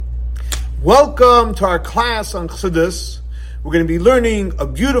Welcome to our class on Chassidus. We're going to be learning a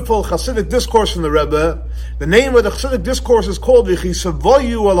beautiful Chassidic discourse from the Rebbe. The name of the Chassidic discourse is called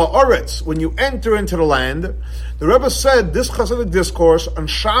Tevואו הארץ, when you enter into the land. The Rebbe said this Chassidic discourse on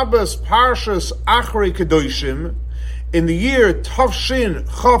Shabbos Parshas Achrei Kedoshim in the year Tavshin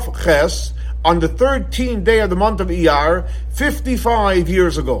Chav Ches, on the 13th day of the month of Iyar, 55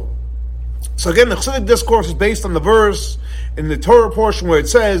 years ago. So again, the Chassidic discourse is based on the verse in the Torah portion where it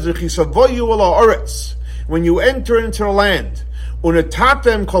says, Tevואו הארץ, when you enter into the land,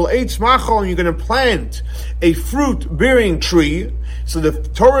 unetatem kol eitz machal, and you're going to plant a fruit-bearing tree. So the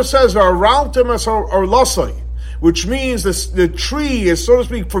Torah says, Araltem as arlasai, which means the tree is, so to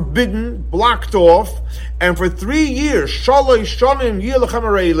speak, forbidden, blocked off, and for 3 years, shalosh shanim yilachem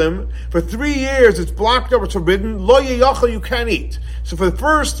areilim, for 3 years it's blocked off, it's forbidden, lo yeyachal, you can't eat. So for the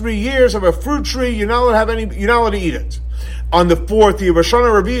first 3 years of a fruit tree, you're not allowed to eat it. On the 4th year,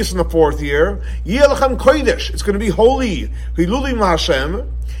 Vashana Rabius in the 4th year, Yelachem Kodesh, it's going to be holy, Hilulim LaHashem.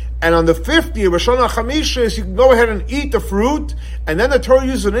 And on the 5th year, Vashana Chamishis, you can go ahead and eat the fruit. And then the Torah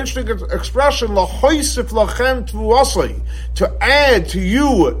uses an interesting expression, Lahoisif Lachem Tvuasai, to add to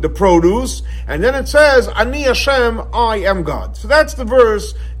you the produce. And then it says, Ani Hashem, I am God. So that's the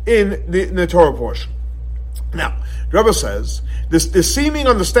verse in the Torah portion. Now, the Rebbe says, the seeming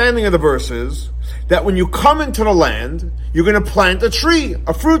understanding of the verse is that when you come into the land, you're going to plant a tree,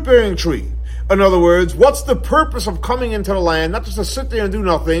 a fruit-bearing tree. In other words, what's the purpose of coming into the land? Not just to sit there and do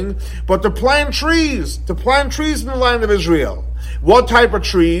nothing, but to plant trees in the land of Israel. What type of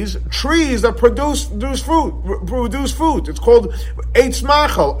trees? Trees that produce fruit. It's called eitz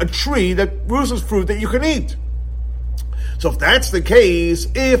machal, a tree that produces fruit that you can eat. So if that's the case,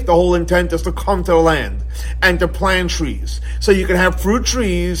 if the whole intent is to come to the land and to plant trees, so you can have fruit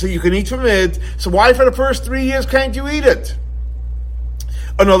trees, so you can eat from it, so why for the first 3 years can't you eat it?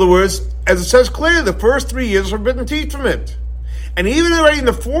 In other words, as it says clearly, the first 3 years are forbidden to eat from it. And even already in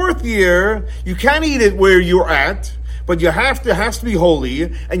the 4th year, you can't eat it where you're at, but it has to be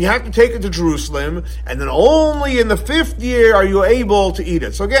holy, and you have to take it to Jerusalem, and then only in the 5th year are you able to eat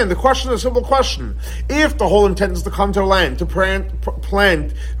it. So again, the question is a simple question. If the whole intent is to come to the land, to plant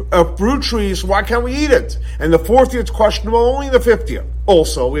fruit trees, why can't we eat it? And the 4th year it's questionable, only in the 5th year.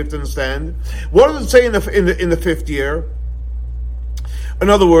 Also, we have to understand, what does it say in the 5th year? In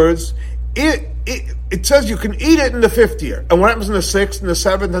other words, it says you can eat it in the 5th year. And what happens in the 6th, and the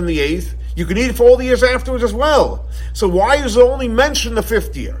 7th, and the 8th? You can eat it for all the years afterwards as well. So why is it only mentioned the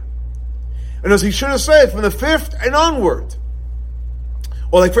 5th year? And as he should have said, from the 5th and onward.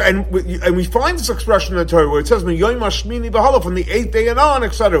 Or and we find this expression in the Torah where it says, from the 8th day and on,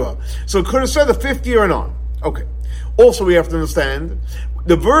 etc. So it could have said the 5th year and on. Okay. Also, we have to understand,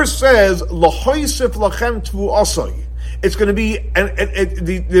 the verse says, Lahoisif lachem tvuasai. It's going to be,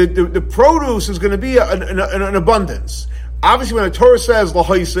 the produce is going to be an abundance. Obviously, when the Torah says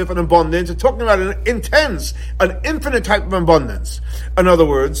lahaisif, an abundance, it's talking about an intense, an infinite type of abundance. In other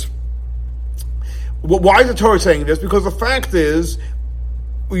words, why is the Torah saying this? Because the fact is,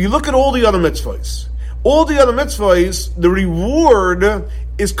 when you look at all the other mitzvahs, the reward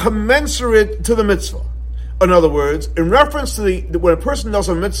is commensurate to the mitzvah. In other words, in reference to when a person does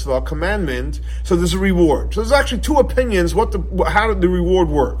a mitzvah, a commandment, so there's a reward. So there's actually two opinions how the reward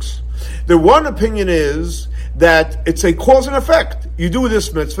works. The one opinion is that it's a cause and effect. You do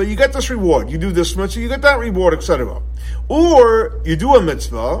this mitzvah, you get this reward. You do this mitzvah, you get that reward, etc. Or you do a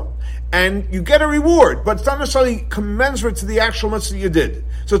mitzvah and you get a reward, but it's not necessarily commensurate to the actual mitzvah you did.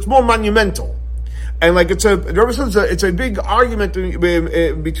 So it's more monumental. And it's a big argument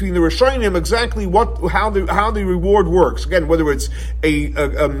between the Rishonim exactly how the reward works. Again, whether it's a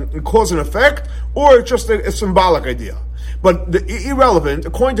cause and effect or it's just a symbolic idea. But irrelevant,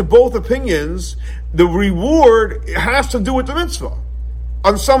 according to both opinions, the reward has to do with the mitzvah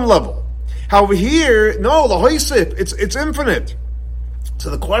on some level. However, here, no, lahaisif, it's infinite.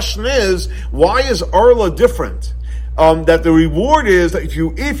 So the question is, why is Arla different? That the reward is that if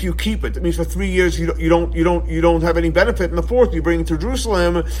you keep it, that means for 3 years you don't have any benefit. In the 4th, you bring it to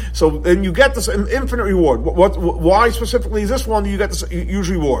Jerusalem, so then you get this infinite reward. Why specifically is this one that you get this huge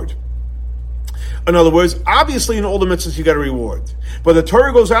reward? In other words, obviously in all the mitzvahs you get a reward, but the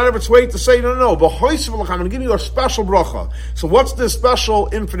Torah goes out of its way to say no. But I'm going to give you a special bracha. So what's this special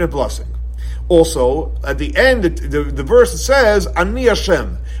infinite blessing? Also, at the end, the verse says, Ani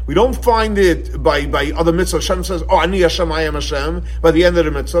Hashem. We don't find it by other mitzvahs. Hashem says, Ani Hashem, I am Hashem, by the end of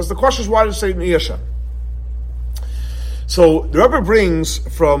the mitzvahs. The question is, why does it say Ani Hashem? So, the Rebbe brings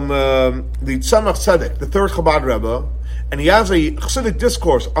from the Tzemach Tzedek, the third Chabad Rebbe, and he has a Chassidic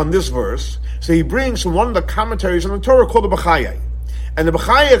discourse on this verse. So he brings from one of the commentaries on the Torah called the Bachayai. And the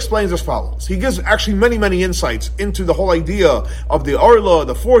Bechaya explains as follows. He gives actually many, many insights into the whole idea of the Orla,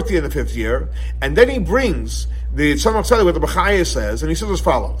 the 4th year and the 5th year. And then he brings the Tzemach Tzedek, what the Bechaya says, and he says as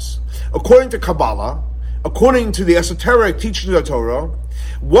follows. According to Kabbalah, according to the esoteric teachings of the Torah,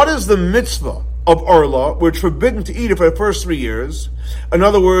 what is the mitzvah of Orla, which forbidden to eat it for the first 3 years? In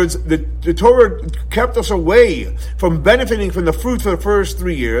other words, the Torah kept us away from benefiting from the fruit for the first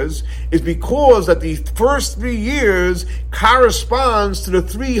 3 years, is because that the first 3 years corresponds to the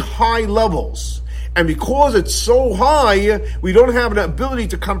 3 high levels. And because it's so high, we don't have an ability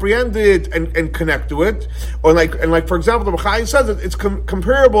to comprehend it and connect to it. Or like for example, the Bechai says that it's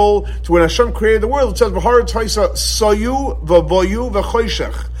comparable to when Hashem created the world. It says, "V'haaretz haisa sayu v'voyu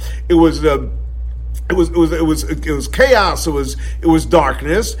v'choshech." It was chaos. It was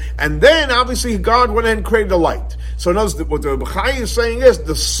darkness, and then obviously God went ahead and created the light. So notice that what the Bechai is saying is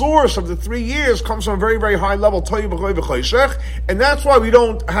the source of the 3 years comes from a very, very high level, toyu v'choy v'choshech, and that's why we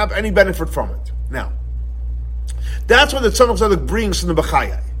don't have any benefit from it. Now, that's what the Tzemach Tzedek brings from the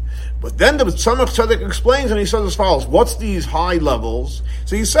Bechai. But then the Tzemach Tzedek explains, and he says as follows: what's these high levels?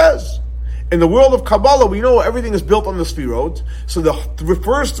 So he says, in the world of Kabbalah, we know everything is built on the Sfirot. So the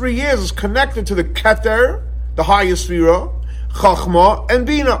first 3 years is connected to the Keter, the highest Sfira, Chachma, and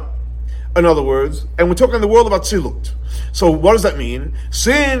Bina. In other words, and we're talking in the world of Atzilut. So what does that mean?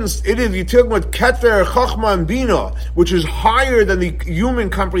 Since you're talking about Keter, Chachma, and Bina, which is higher than the human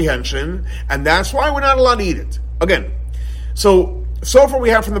comprehension, and that's why we're not allowed to eat it. Again, so far we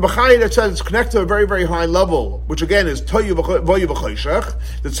have from the Bechai that says it's connected to a very, very high level, which again is Toyu Voyu V'choshech.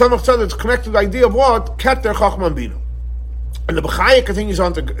 The Tzemach said it's connected to the idea of what? Keter, Chachma, and Bina. And the Bechaya continues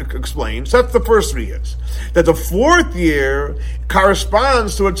on to explain, so that's the first 3 years, that the 4th year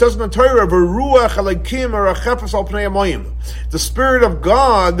corresponds to what it says in the Torah, "V'ruach Elokim arachefes al pnei hamayim." The Spirit of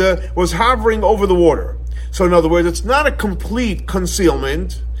God was hovering over the water. So in other words, it's not a complete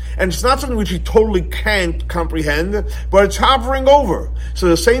concealment, and it's not something which you totally can't comprehend, but it's hovering over. So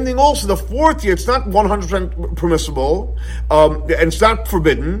the same thing also, the 4th year, it's not 100% permissible, and it's not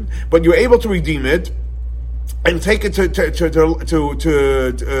forbidden, but you're able to redeem it, and take it to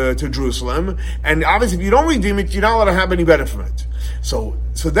Jerusalem. And obviously, if you don't redeem it, you're not allowed to have any benefit from it. So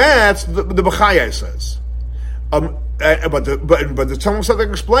that's the Bechai says. But the Tzemach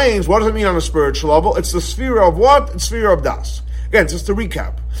Tzedek explains, what does it mean on a spiritual level? It's the sphere of what? It's the sphere of Das. Again, just to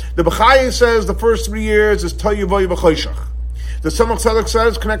recap. The Bechai says the first 3 years is Toyu Voyu V'choshech. The Tzemach Tzedek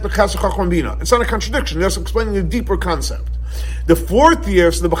says connect the Chesed, Chachma, and Bina. It's not a contradiction. They're just explaining a deeper concept. The 4th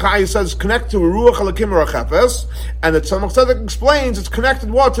year, so the Bechai says connect to Ruach Elokim Arachefes, and the Tzemach Tzedek explains it's connected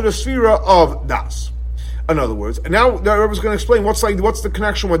what? To the sphere of Das. In other words, and now the Rebbe is going to explain what's the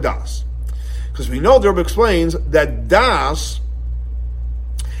connection with Das. Because we know the Rebbe explains that Das,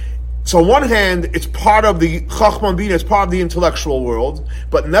 so on one hand, it's part of the Chachma Bina, it's part of the intellectual world,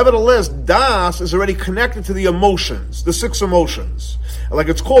 but nevertheless, Das is already connected to the emotions, the 6 emotions. Like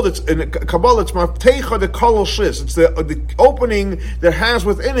it's called, it's in Kabbalah, it's Maftecha de Kol Shis. It's the opening that has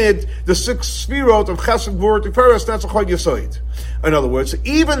within it the 6 Sfirot of Chesed, Gvur, Tiferes, that's a Chod Yesod. In other words,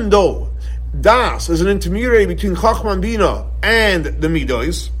 even though Das is an intermediary between Chachma and Bina and the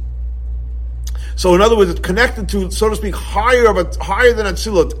Midos, so in other words, it's connected to, so to speak, higher than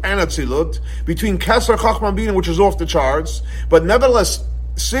Atzilut and Atzilut, between Keser, Chachma, and Bina, which is off the charts. But nevertheless,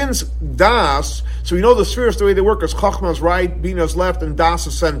 since Das, so we know the spheres, the way they work is Chachma is right, Bina is left, and Das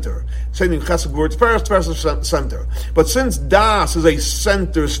is center. Same thing, Chesed, Gvur, Tiferes is center. But since Das is a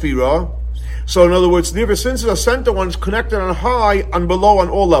center sphere, so in other words, since it's a center one, it's connected on high, on below, on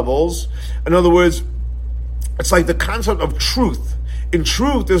all levels. In other words, it's like the concept of truth. In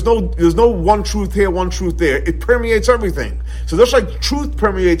truth, there's no one truth here, one truth there. It permeates everything. So just like truth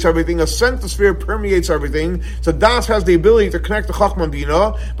permeates everything, a center sphere permeates everything. So Das has the ability to connect to Chachma and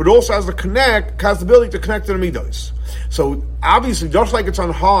Bina, but also has the ability to connect to the Midos. So obviously, just like it's on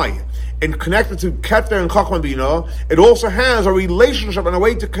high and connected to Keter and Chachma and Bina, it also has a relationship and a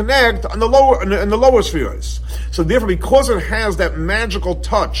way to connect on the lower spheres. So therefore, because it has that magical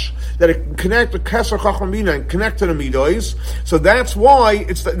touch that it can connect to Keser, Chachma, and Bina and connect to the Midos, so that's why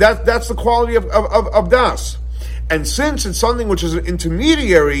that's the quality of Das. And since it's something which is an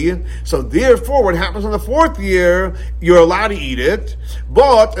intermediary, so therefore what happens in the 4th year, you're allowed to eat it,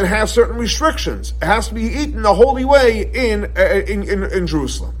 but it has certain restrictions. It has to be eaten the holy way in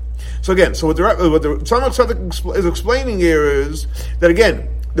Jerusalem. So again, so what the Tzemach Tzedek is explaining here is that again,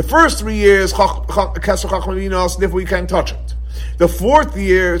 the first 3 years, Keser, Chachma, Bina, therefore we can't touch it. The 4th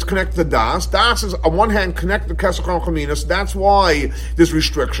year is connected to Das. Das is on one hand connected to Keser, Chachma, Bina, so that's why there's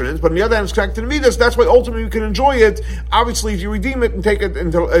restrictions. But on the other hand, it's connected to Midas. That's why ultimately you can enjoy it. Obviously, if you redeem it and take it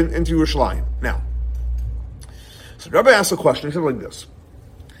into Yerushalayim. Now, So the Rebbe asked a question. He said like this: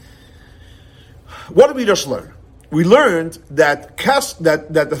 what did we just learn? We learned that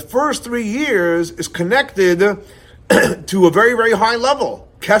that the first 3 years is connected to a very, very high level,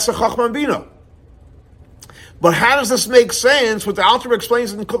 Kesach Chachma Bina. But how does this make sense? What the Alter Rebbe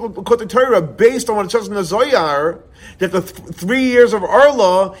explains in Kutei Torah, based on what it says in the Zohar, that the 3 years of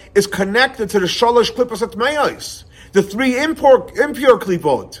Arla is connected to the Shalosh Klipos Atmeyos, the 3 impure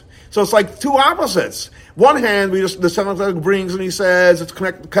klipot. So it's like two opposites. One hand, the Tzemach brings and he says it's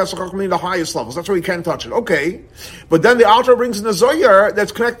connected to Kesach Chachma, the highest levels. That's why we can't touch it. Okay, but then the Alter brings in the Zohar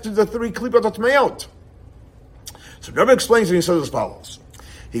that's connected to the 3 klipot Atmeyot. So the Rebbe explains and he says as follows.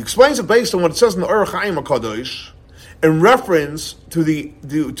 He explains it based on what it says in the Orach Chaim HaKadosh in reference to the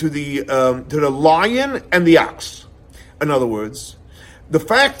lion and the ox. In other words, the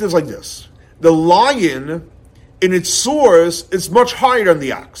fact is like this: the lion, in its source, is much higher than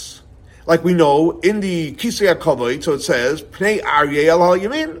the ox. Like we know in the Kisei HaKavod, so it says Pnei Aryeh al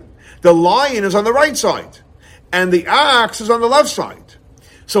HaYamin. The lion is on the right side, and the ox is on the left side.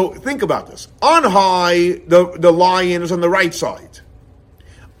 So think about this: on high, the lion is on the right side.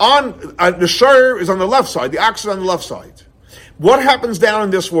 The shur is on the left side. The ox is on the left side. What happens down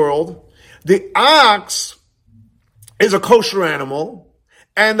in this world? The ox is a kosher animal,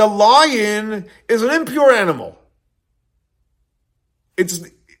 and the lion is an impure animal. It's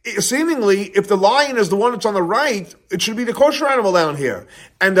seemingly, if the lion is the one that's on the right, it should be the kosher animal down here,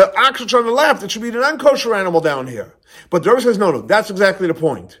 and the ox that's on the left, it should be the non-kosher animal down here. But the Rebbe says, no, that's exactly the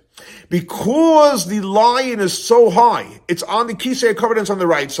point. Because the lion is so high, it's on the Kisei HaKavod, it's on the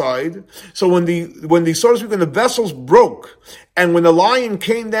right side. So when the so to speak, when the vessels broke, and when the lion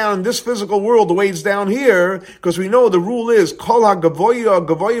came down in this physical world, the way it's down here, because we know the rule is Kol HaGavoya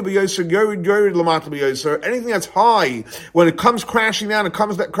b'yoser yored l'mata b'yoser. Anything that's high, when it comes crashing down, it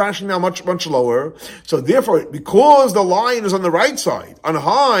comes crashing down much lower. So therefore, because the lion is on the right side, on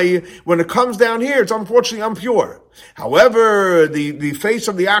high, when it comes down here, it's unfortunately impure. However, the face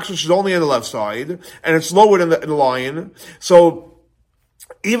of the ox is only on the left side, and it's lower than the lion. So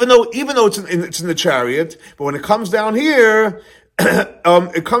even though it's in the chariot, but when it comes down here,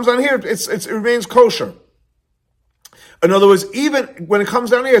 it remains kosher. In other words, even when it comes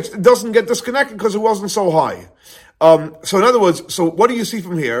down here, it doesn't get disconnected because it wasn't so high. So in other words, so what do you see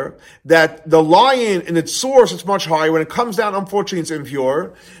from here? That the lion, in its source, it's much higher. When it comes down, unfortunately, it's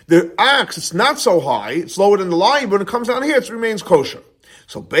impure. The ox, it's not so high. It's lower than the lion, but when it comes down here, it remains kosher.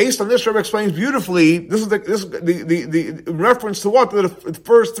 So based on this, Rebbe explains beautifully, this is the reference to what? The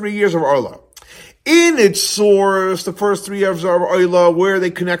first 3 years of Arla. In its source, the first 3 years of Arla, where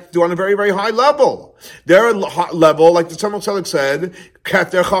they connect to on a very, very high level. Their level, like the Tzemach said,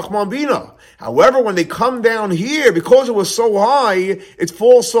 Keter Chachma Bina. However, when they come down here, because it was so high, it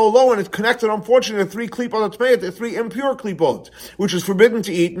falls so low, and it's connected, unfortunately, to 3 klipot atmeyot, the 3 impure klipot, which is forbidden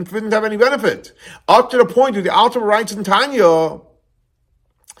to eat and forbidden to have any benefit. Up to the point where the Alter writes in Tanya,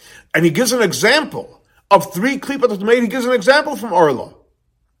 and he gives an example of 3 klipot atmeyot. He gives an example from Arla.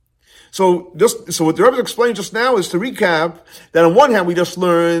 So what the Rebbe explained just now is to recap that on one hand we just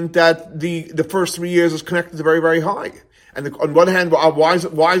learned that the first 3 years is connected to very, very high. And on one hand, why is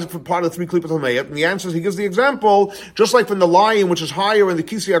it part of the 3 klipot atmeyot? And the answer is, he gives the example, just like from the lion, which is higher in the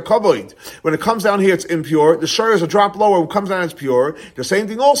Kisei HaKavod. When it comes down here, it's impure. The shur is a drop lower. When it comes down, it's pure. The same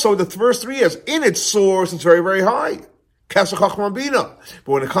thing also, the first 3 years, in its source, it's very, very high. Kesach Chachma Bina.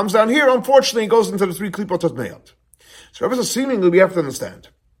 But when it comes down here, unfortunately, it goes into the 3 klipot atmeyot. So Rebbe says, seemingly, we have to understand.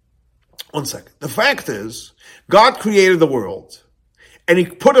 One second. The fact is, God created the world, and He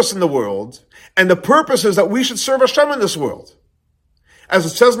put us in the world, and the purpose is that we should serve Hashem in this world. As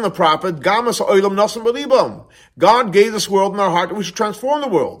it says in the prophet, Gamas ha'olam nasan b'libam. God gave this world in our heart, and we should transform the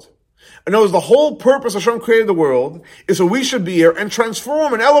world. In other words, the whole purpose Hashem created the world is so we should be here and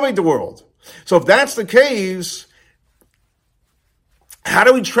transform and elevate the world. So if that's the case, how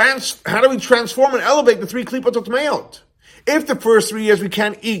do we transform and elevate the 3 klipot atmeyot? If the first 3 years we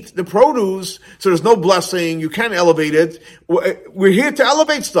can't eat the produce, so there's no blessing, you can't elevate it. We're here to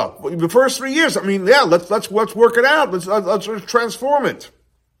elevate stuff. The first 3 years, let's work it out. Let's transform it.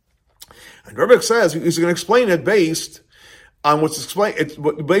 And Rebbe says he's going to explain it based on what's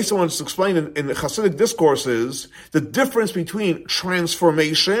explained. Based on what's explained in the Hasidic discourses, the difference between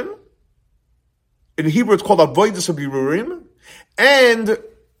transformation, in Hebrew it's called avodas habirurim, and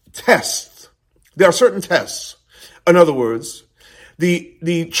tests. There are certain tests. In other words,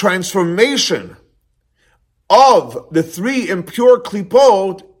 the transformation of the 3 impure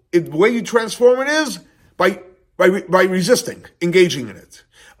klipot, the way you transform it is by resisting, engaging in it.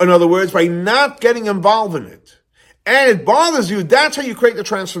 In other words, by not getting involved in it. And it bothers you, that's how you create the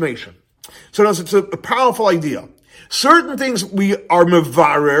transformation. So it's a powerful idea. Certain things we are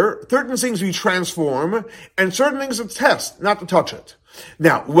mevarer, certain things we transform, and certain things it's test, not to touch it.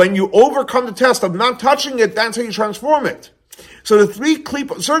 Now, when you overcome the test of not touching it, that's how you transform it. So the three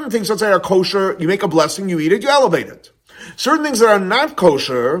certain things, let's say, are kosher, you make a blessing, you eat it, you elevate it. Certain things that are not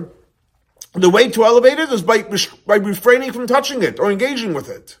kosher, the way to elevate it is by refraining from touching it or engaging with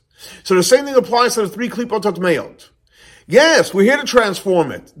it. So the same thing applies to the three klipot hatmeot. Yes, we're here to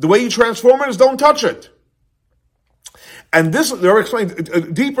transform it. The way you transform it is don't touch it. And this, they're explaining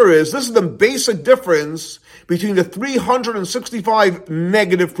deeper, this is the basic difference between the 365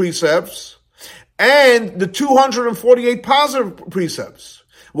 negative precepts and the 248 positive precepts.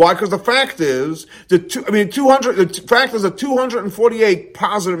 Why? Because the fact is, the 248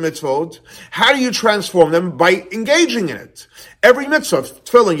 positive mitzvot, how do you transform them? By engaging in it. Every mitzvah,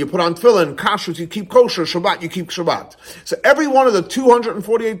 tefillin, you put on tefillin, kashrut, you keep kosher, Shabbat, you keep Shabbat. So every one of the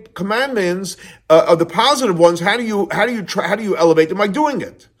 248 commandments, of the positive ones, how do you elevate them? By doing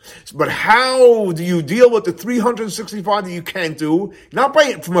it. But how do you deal with the 365 that you can't do? Not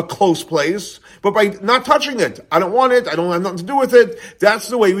from a close place, but by not touching it. I don't want it. I don't have nothing to do with it. That's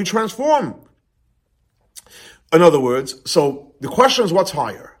the way we transform. In other words, so the question is what's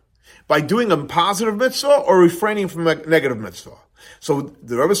higher? By doing a positive mitzvah or refraining from a negative mitzvah? So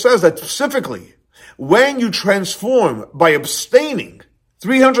the Rebbe says that specifically, when you transform by abstaining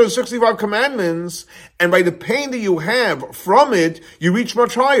 365 commandments, and by the pain that you have from it, you reach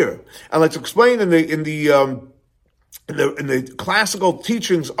much higher. And let's explain in the classical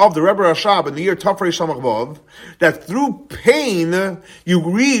teachings of the Rebbe Rashab in the year Tafrei Shamach Vav, that through pain you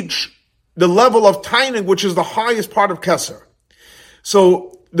reach the level of tainig, which is the highest part of Keser.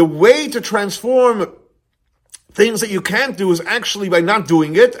 So the way to transform things that you can't do is actually by not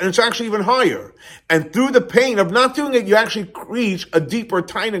doing it, and it's actually even higher. And through the pain of not doing it, you actually reach a deeper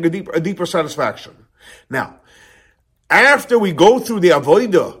tainig, a deeper satisfaction. Now, after we go through the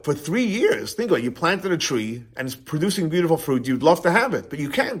avodah for 3 years, think about it, you planted a tree and it's producing beautiful fruit, you'd love to have it, but you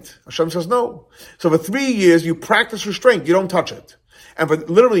can't. Hashem says no. So for 3 years, you practice restraint, you don't touch it. And for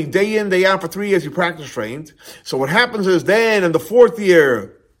literally day in, day out for 3 years, you practice restraint. So what happens is then in the 4th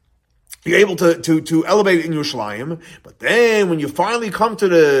year, you're able to elevate it in Yerushalayim, but then when you finally come to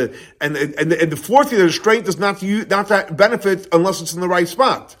the 4th year, the strength is not that benefit unless it's in the right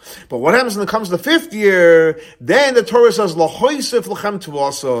spot. But what happens when it comes to the 5th year? Then the Torah says, "Lahoisif lechem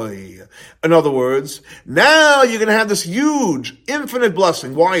tuvasoi." In other words, now you're going to have this huge, infinite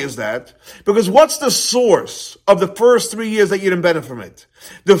blessing. Why is that? Because what's the source of the first 3 years that you didn't benefit from it?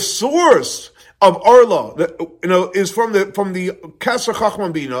 The source of Arla, is from the Keser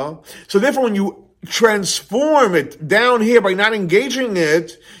Chachma Bina. So therefore, when you transform it down here by not engaging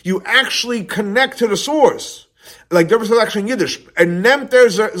it, you actually connect to the source. Like there was actually in Yiddish, and nemter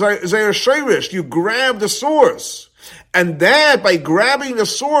zeh shirish, you grab the source. And that, by grabbing the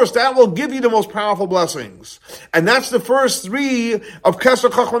source, that will give you the most powerful blessings. And that's the first 3 of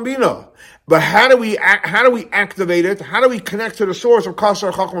Keser Chachma Bina. But how do we activate it? How do we connect to the source of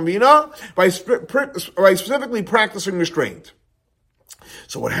Keser Chachma Bina? By specifically practicing restraint.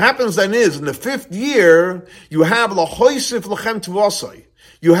 So what happens then is, in the 5th year, you have Lahoisif Lechem Tuvasai.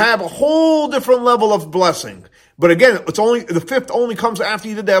 You have a whole different level of blessing. But again, the 5th only comes after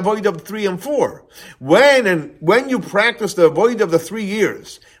you did the avoid of 3 and 4. When you practice the avoid of the 3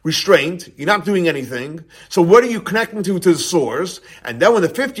 years, restraint, you're not doing anything. So what are you connecting to the source? And then when the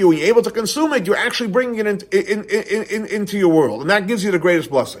 5th year, when you're able to consume it, you're actually bringing it into your world. And that gives you the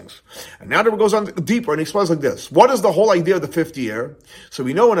greatest blessings. And now that it goes on deeper and he explains like this. What is the whole idea of the 5th year? So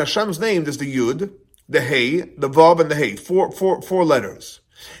we know in Hashem's name, there's the Yud, the Hey, the Vav, and the Hey. Four letters.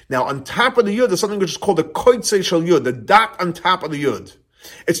 Now, on top of the Yud, there's something which is called the Koitzei Shel Yud, the dot on top of the Yud.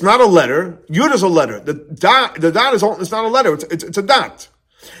 It's not a letter. Yud is a letter. The dot is it's not a letter. It's a dot.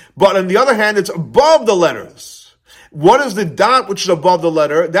 But on the other hand, it's above the letters. What is the dot which is above the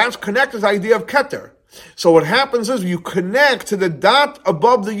letter? That's connected to the idea of Keter. So what happens is you connect to the dot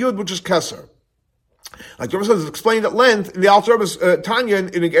above the Yud, which is Keser. Like the Rebbe says, it's explained at length in the Alter Rebbe's Tanya in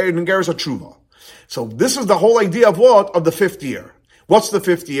Geras HaTshuva. So this is the whole idea of what? Of the 5th year. What's the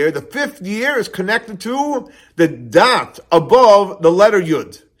 5th year? The 5th year is connected to the dot above the letter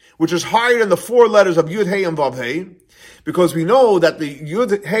Yud, which is higher than the 4 letters of Yud, Hey, and Vav, Hey, because we know that the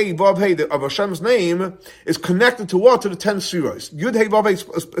Yud, Hey, Vav, Hey of Hashem's name is connected to what? To the 10 Sfiros. Yud, Hey,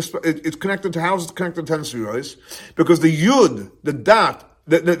 Vav, Hey is connected to how is it connected to 10 Sfiros? Because the Yud, the dot,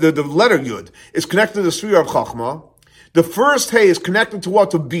 the letter Yud, is connected to the Sfira of Chachma. The first Hey is connected to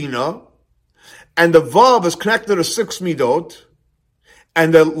what? To Bina. And the Vav is connected to 6 Midot.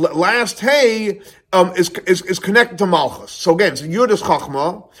 And the last hey is connected to Malchus. So again, so Yud is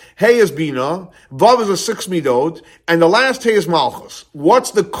Chachma, Hey is Bina, Vav is a 6 midot, and the last hey is Malchus.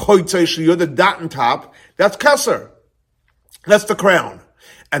 What's the koitzei shel Yud, the dot on top? That's Keser. That's the crown.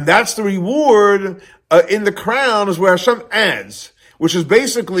 And that's the reward in the crown is where Hashem adds, which is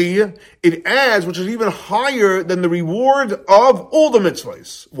basically, it adds, which is even higher than the reward of all the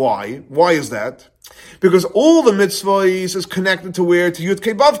mitzvahs. Why? Why is that? Because all the mitzvahs is connected to where? To Yud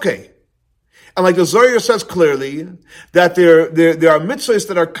Kei Vav Kei. And like the Zohar says clearly, that there are mitzvahs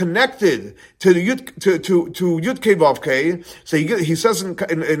that are connected to the Yud Kei Vav Kei. So he says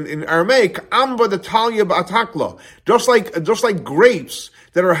in Aramaic, Amba the Talia Ba'atakla. Just like grapes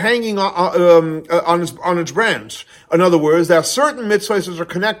that are hanging on its branch. In other words, there are certain mitzvahs that are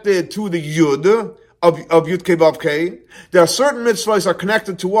connected to the Yud of Yud Kei Vav Kei. There are certain mitzvahs that are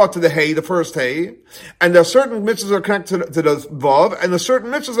connected to what? To the Hey, the first Hey. And there are certain mitzvahs that are connected to the Vav, and there are certain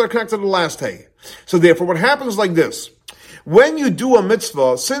mitzvahs that are connected to the last Hey. So therefore, what happens is like this. When you do a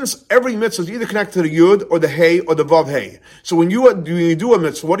mitzvah, since every mitzvah is either connected to the Yud or the Hey or the Vav Hey. So when you do a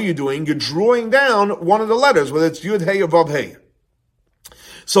mitzvah, what are you doing? You're drawing down one of the letters, whether it's Yud Hey or Vav Hey.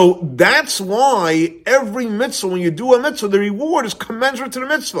 So that's why every mitzvah, when you do a mitzvah, the reward is commensurate to the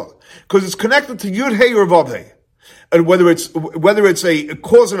mitzvah, because it's connected to Yud Hey or Vav Hey, and whether it's a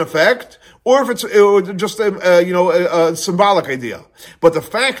cause and effect or if it's just a symbolic idea. But the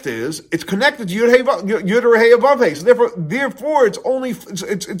fact is, it's connected to Yud or Hey or Vav Hey. So therefore,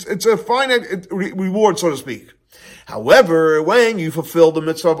 it's a finite reward, so to speak. However, when you fulfill the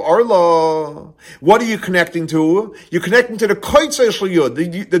mitzvah of Arla, what are you connecting to? You're connecting to the koitzei shel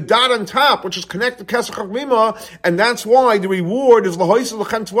Yud, the dot on top, which is connected to Kesach Chachmima, and that's why the reward is l'hoisel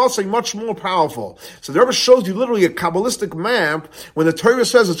l'chem tuasei, much more powerful. So the Rebbe shows you literally a Kabbalistic map when the Torah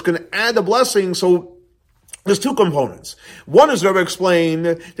says it's going to add a blessing. So there's two components. One is the Rebbe explained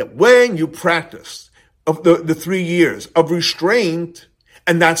that when you practice of the 3 years of restraint,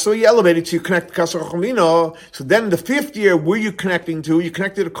 and that's so you elevate it to you connect to Kesach Chachmina. So then in the 5th year, where are you connecting to? You're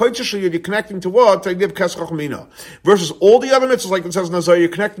connected to Kodesh Shel Yud, you're connecting to what? To give Kesach Chachmina. Versus all the other mitzvahs, like it says in Nazar, you're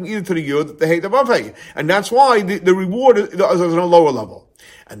connecting either to the Yud, the Hey, the Vav Hey. And that's why the reward is on a lower level.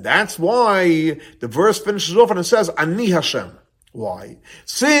 And that's why the verse finishes off and it says, Ani Hashem. Why?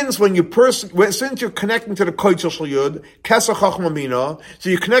 Since you're connecting to the Kodesh Shel Yud, Kesach Chachmina, so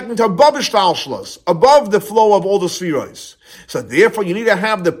you're connecting to above Ishtalshlos, above the flow of all the spheres. So therefore, you need to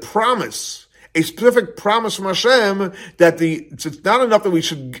have the promise, a specific promise from Hashem that it's not enough that we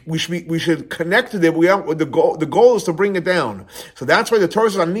should connect to it. The goal is to bring it down. So that's why the Torah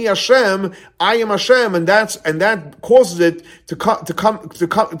says, "Ani Hashem, I am Hashem," and that causes it to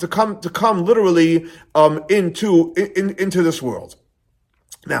come literally into this world.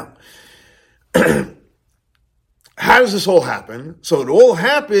 Now. How does this all happen? So it all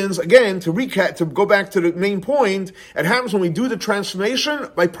happens, again, to recap, to go back to the main point, it happens when we do the transformation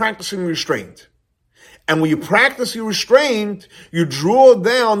by practicing restraint. And when you practice your restraint, you draw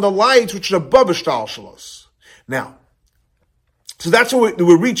down the light which is above Ishtalshalos. Now, so that's what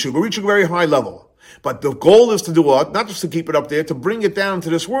we're reaching. We're reaching a very high level. But the goal is to do what? Not just to keep it up there, to bring it down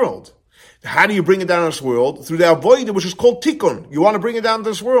to this world. How do you bring it down to this world? Through the avodah, which is called tikkun. You want to bring it down to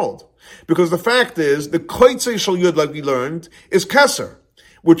this world. Because the fact is, the koitzei shel Yud, like we learned, is Keser.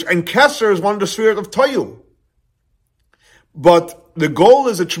 And Keser is one of the spheres of Toyu. But the goal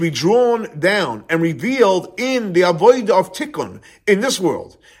is it should be drawn down and revealed in the avodah of tikkun, in this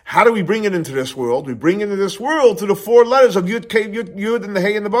world. How do we bring it into this world? We bring it into this world through the 4 letters of Yud, K, Yud, and the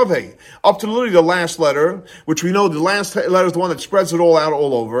Hey and the Vav Hey. Up to literally the last letter, which we know the last letter is the one that spreads it all out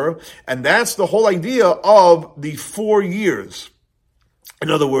all over. And that's the whole idea of the 4 years. In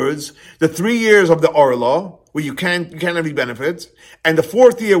other words, the 3 years of the Arla, where you can't have any benefits, and the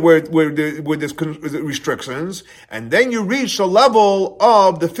 4th year where there's restrictions, and then you reach the level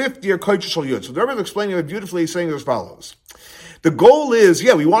of the 5th year Kodesh Shel Yud. So the Rebbe is explaining it beautifully, saying as follows. The goal is,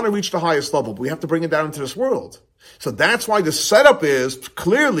 we want to reach the highest level, but we have to bring it down into this world. So that's why the setup is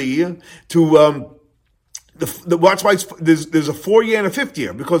clearly to, that's why there's a 4 year and a 5th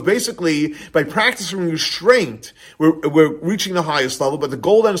year, because basically by practicing restraint, we're reaching the highest level, but the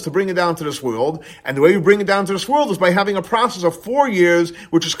goal then is to bring it down to this world, and the way we bring it down to this world is by having a process of 4 years,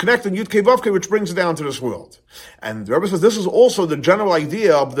 which is connected Yud Kei Vav Kei, which brings it down to this world. And the Rebbe says this is also the general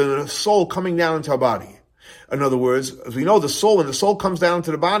idea of the soul coming down into our body. In other words, as we know, when the soul comes down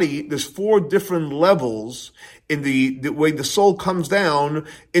into the body, there's 4 different levels in the way the soul comes down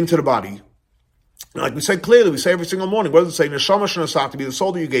into the body. Like we said clearly, we say every single morning, what does it say? Neshama shenasati, be the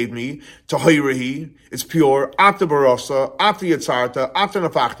soul that you gave me, tahirahi, it's pure, ata barasa, ata yitzarta, ata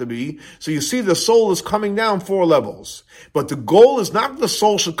nafachtabi. So you see the soul is coming down 4 levels. But the goal is not that the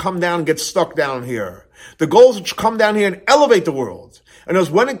soul should come down and get stuck down here. The goal is to come down here and elevate the world. And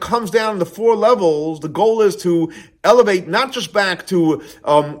as when it comes down the 4 levels, the goal is to elevate not just back to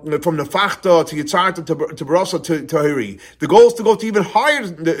from Nefachta to Yitzarta to Barasa to Tahiri. The goal is to go to even higher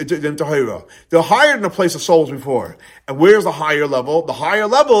than Tahira. They're higher than the place of souls before. And where's the higher level? The higher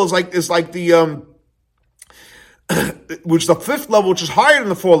level is like the which is the 5th level, which is higher than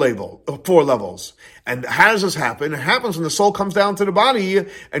the 4 levels. And how does this happen? It happens when the soul comes down to the body,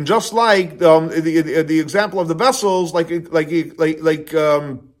 and just like the example of the vessels, like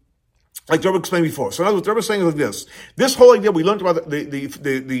the Rebbe explained before. So in other words, the Rebbe is saying like this. This whole idea, we learned about the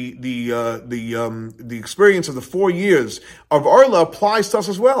experience of the 4 years of Arla applies to us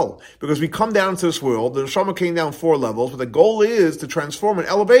as well. Because we come down to this world, the Neshama came down 4 levels, but the goal is to transform and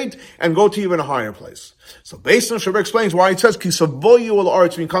elevate and go to even a higher place. So based on Rebbe explains why it says, Ki tevואו al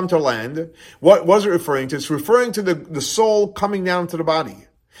הארץ, when you come to land, what was it referring to? It's referring to the soul coming down to the body.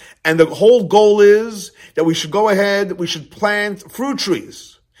 And the whole goal is that we should go ahead, we should plant fruit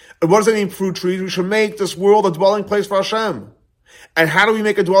trees. And what does that mean, fruit trees? We should make this world a dwelling place for Hashem. And how do we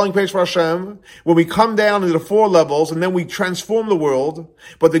make a dwelling place for Hashem? When we come down into the 4 levels and then we transform the world.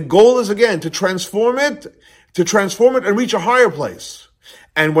 But the goal is again to transform it and reach a higher place.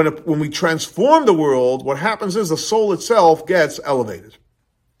 And when we transform the world, what happens is the soul itself gets elevated.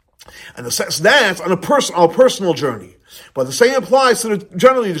 And that's on a personal journey. But the same applies to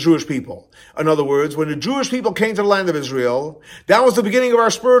generally the Jewish people. In other words, when the Jewish people came to the land of Israel, that was the beginning of our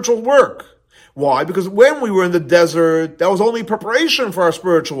spiritual work. Why? Because when we were in the desert, that was only preparation for our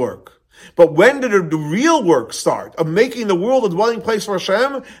spiritual work. But when did the real work start of making the world a dwelling place for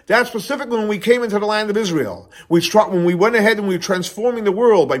Hashem? That's specifically when we came into the land of Israel. When we went ahead and we were transforming the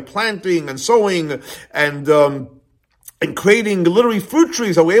world by planting and sowing and creating literally fruit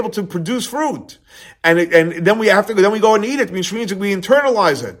trees that we're able to produce fruit. And then we go and eat it, which means that we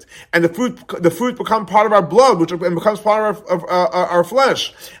internalize it. And the fruit become part of our blood, which becomes part of our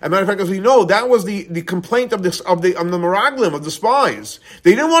flesh. As a matter of fact, as we know, that was the complaint of the Meraglim, of the spies.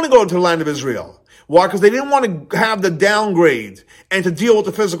 They didn't want to go into the land of Israel. Why? Because they didn't want to have the downgrade and to deal with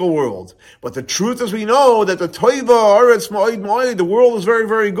the physical world. But the truth is, we know that the Toiva, the world is very,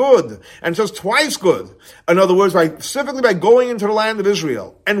 very good. And it's just twice good. In other words, specifically by going into the land of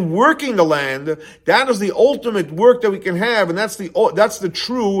Israel and working the land, that is the ultimate work that we can have, and that's the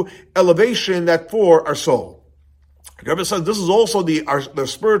true elevation for our soul. The Rebbe says this is also the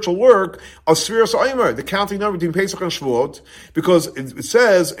spiritual work of Sfiras Omer, the counting number between Pesach and Shavuot, because it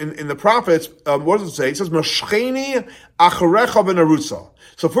says in the prophets, what does it say? It says, Mashcheni acharecha v'narutza.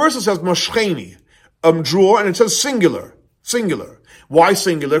 So first it says Mashcheni, draw, and it says singular. Why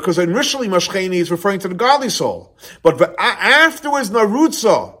singular? Because initially Mashcheni is referring to the godly soul. But afterwards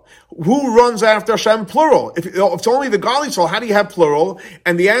Narutza, who runs after Hashem, plural? If it's only the godly soul, how do you have plural?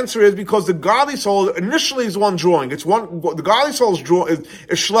 And the answer is because the godly soul initially is the one drawing. The godly soul is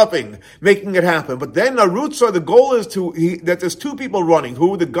schlepping, making it happen. But then Narutza, the goal is that there's 2 people running,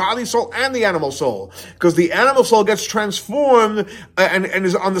 the godly soul and the animal soul. Because the animal soul gets transformed and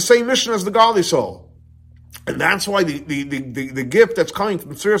is on the same mission as the godly soul. And that's why the gift that's coming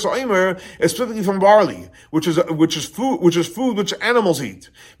from Sfiras Omer is specifically from barley, which is food which animals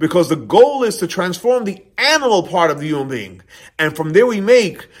eat. Because the goal is to transform the animal part of the human being. And from there we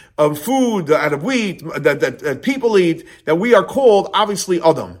make food out of wheat that people eat, that we are called, obviously,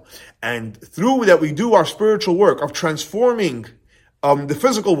 Adam. And through that we do our spiritual work of transforming the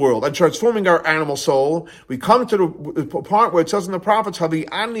physical world and transforming our animal soul. We come to the part where it says in the prophets, Havi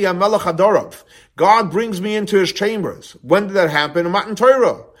ani melech hadorav. God brings me into his chambers. When did that happen? In Matan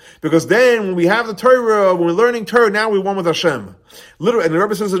Torah. Because then when we have the Torah, when we're learning Torah, now we're one with Hashem. Literally, and the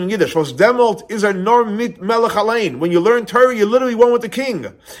Rebbe says it in Yiddish, was demot is a nor mit melech alein. When you learn Torah, you're literally one with the king.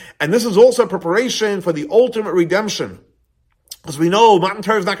 And this is also a preparation for the ultimate redemption. Because we know Matan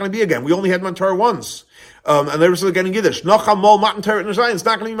Torah is not going to be again. We only had Matan Torah once. And they were still again in Yiddish. Nocham mol Matan Torah Nishai. It's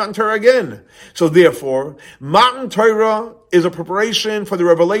not going to be Matan Torah again. So therefore, Matan Torah is a preparation for the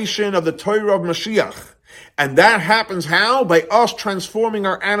revelation of the Torah of Mashiach. And that happens how? By us transforming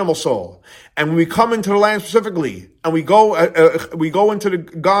our animal soul. And when we come into the land specifically, and we go into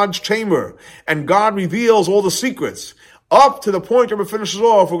God's chamber, and God reveals all the secrets, up to the point where it finishes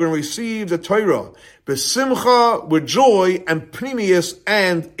off, we're going to receive the Torah, besimcha, with joy, and pnimius,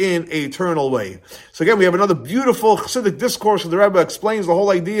 and in an eternal way. So again, we have another beautiful Chassidic discourse where the Rebbe explains the whole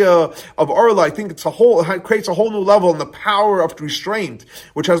idea of Orla. I think it creates a whole new level in the power of restraint,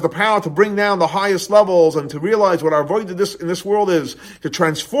 which has the power to bring down the highest levels and to realize what our void in this world is, to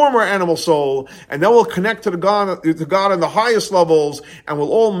transform our animal soul, and then we'll connect to God in the highest levels, and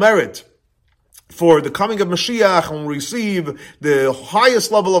we'll all merit for the coming of Mashiach, and we'll receive the highest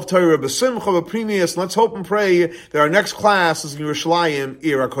level of Torah, b'simcha, b'primius. Let's hope and pray that our next class is in Yerushalayim,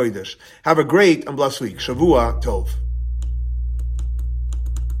 Ir HaKodesh. Have a great and blessed week. Shavua Tov.